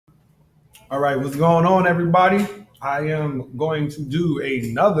All right, what's going on, everybody? I am going to do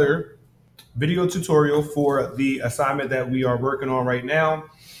another video tutorial for the assignment that we are working on right now,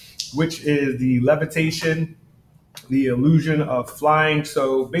 which is the levitation, the illusion of flying.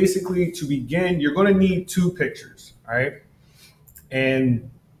 So basically, to begin, you're going to need two pictures, all right?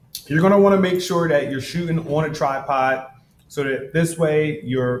 And you're going to want to make sure that you're shooting on a tripod so that this way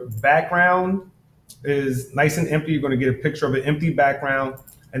your background is nice and empty. You're going to get a picture of an empty background.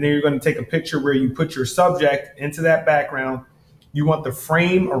 And then you're going to take a picture where you put your subject into that background. You want the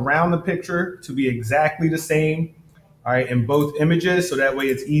frame around the picture to be exactly the same, all right, in both images. So that way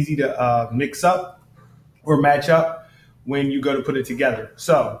it's easy to mix up or match up when you go to put it together.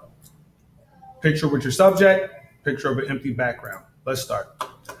 So picture with your subject, picture of an empty background. Let's start.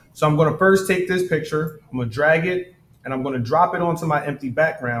 So I'm going to first take this picture. I'm going to drag it and I'm going to drop it onto my empty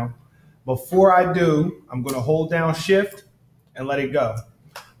background. Before I do, I'm going to hold down Shift and let it go.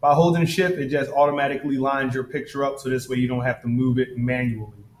 By holding Shift, it just automatically lines your picture up, so this way you don't have to move it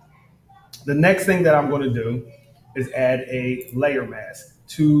manually. The next thing that I'm going to do is add a layer mask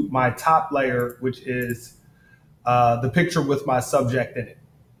to my top layer, which is the picture with my subject in it.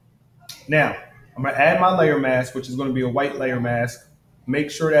 Now, I'm going to add my layer mask, which is going to be a white layer mask. Make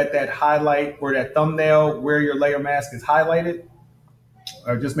sure that that highlight or that thumbnail where your layer mask is highlighted,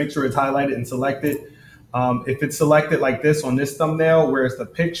 or just make sure it's highlighted and selected. If it's selected like this on this thumbnail, where it's the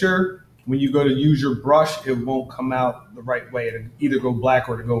picture, when you go to use your brush, it won't come out the right way. It'll either go black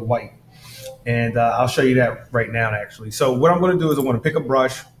or it'll go white. And I'll show you that right now, actually. So what I'm going to do is I'm going to pick a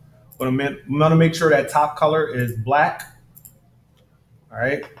brush. I'm going to make sure that top color is black. All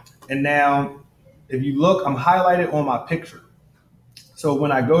right. And now, if you look, I'm highlighted on my picture. So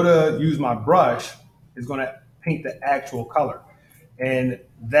when I go to use my brush, it's going to paint the actual color. And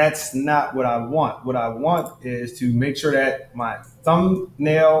that's not what I want. What I want is to make sure that my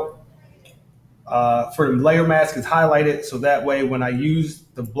thumbnail for the layer mask is highlighted. So that way, when I use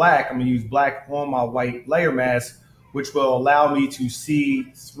the black, I'm going to use black on my white layer mask, which will allow me to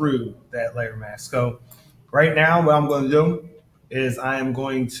see through that layer mask. So right now, what I'm going to do is I am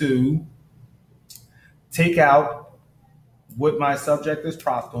going to take out what my subject is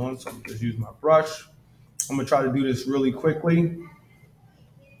propped on. So I'm just use my brush. I'm going to try to do this really quickly.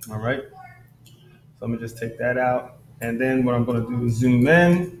 All right, so let me just take that out. And then what I'm going to do is zoom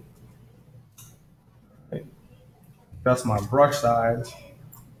in. Okay. That's my brush size.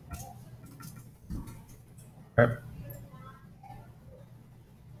 Okay.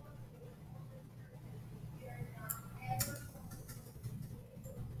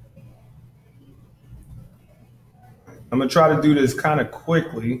 I'm going to try to do this kind of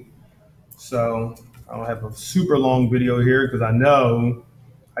quickly, so I don't have a super long video here, because I know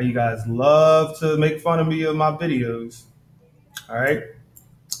how you guys love to make fun of me of my videos. All right,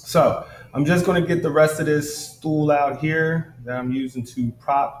 so I'm just going to get the rest of this stool out here that I'm using to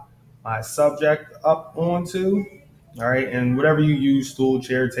prop my subject up onto. All right, and whatever you use, stool,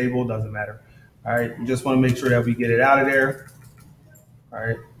 chair, table, doesn't matter. All right, you just want to make sure that we get it out of there. All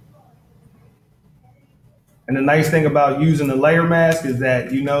right. And the nice thing about using the layer mask is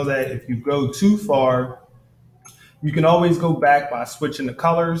that you know that if you go too far, you can always go back by switching the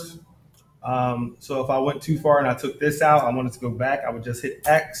colors. So if I went too far and I took this out, I wanted to go back, I would just hit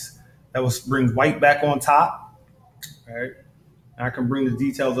X. That will bring white back on top. All right. And I can bring the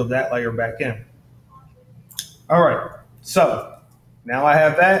details of that layer back in. All right. So now I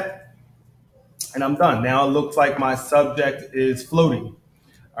have that and I'm done. Now it looks like my subject is floating.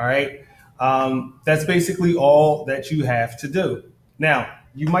 All right. That's basically all that you have to do. Now,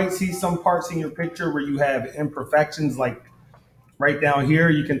 you might see some parts in your picture where you have imperfections, like right down here.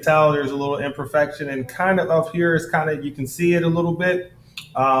 You can tell there's a little imperfection, and kind of up here is kind of, you can see it a little bit.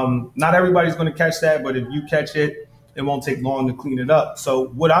 Not everybody's going to catch that, but if you catch it, it won't take long to clean it up. So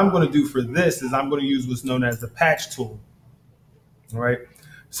what I'm going to do for this is I'm going to use what's known as the patch tool. All right.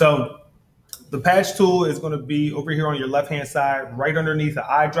 So the patch tool is going to be over here on your left-hand side, right underneath the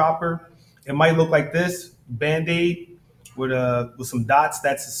eyedropper. It might look like this, Band-Aid with some dots.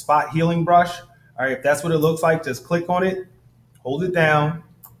 That's a spot healing brush. All right, if that's what it looks like, just click on it, hold it down,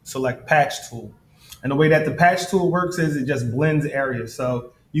 select patch tool. And the way that the patch tool works is it just blends areas.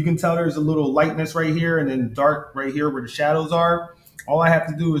 So you can tell there's a little lightness right here and then dark right here where the shadows are. All I have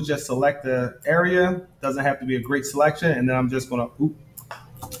to do is just select the area. Doesn't have to be a great selection. And then I'm just going to,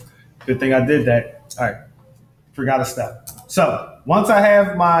 good thing I did that. All right, forgot a step. So once I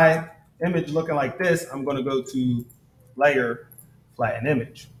have my image looking like this, I'm going to go to layer, flatten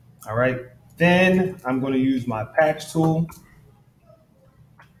image. All right. Then I'm going to use my patch tool.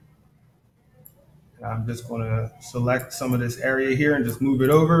 I'm just going to select some of this area here and just move it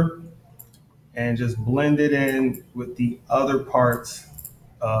over. and just blend it in with the other parts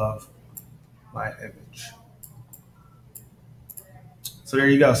of my image. So there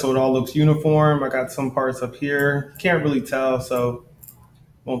you go. So it all looks uniform. I got some parts up here. Can't really tell, so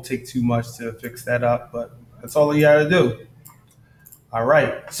won't take too much to fix that up, but that's all you gotta do. All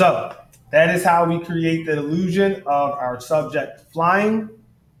right, so that is how we create the illusion of our subject flying.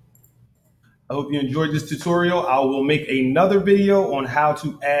 I hope you enjoyed this tutorial. I will make another video on how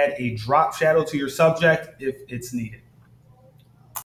to add a drop shadow to your subject if it's needed.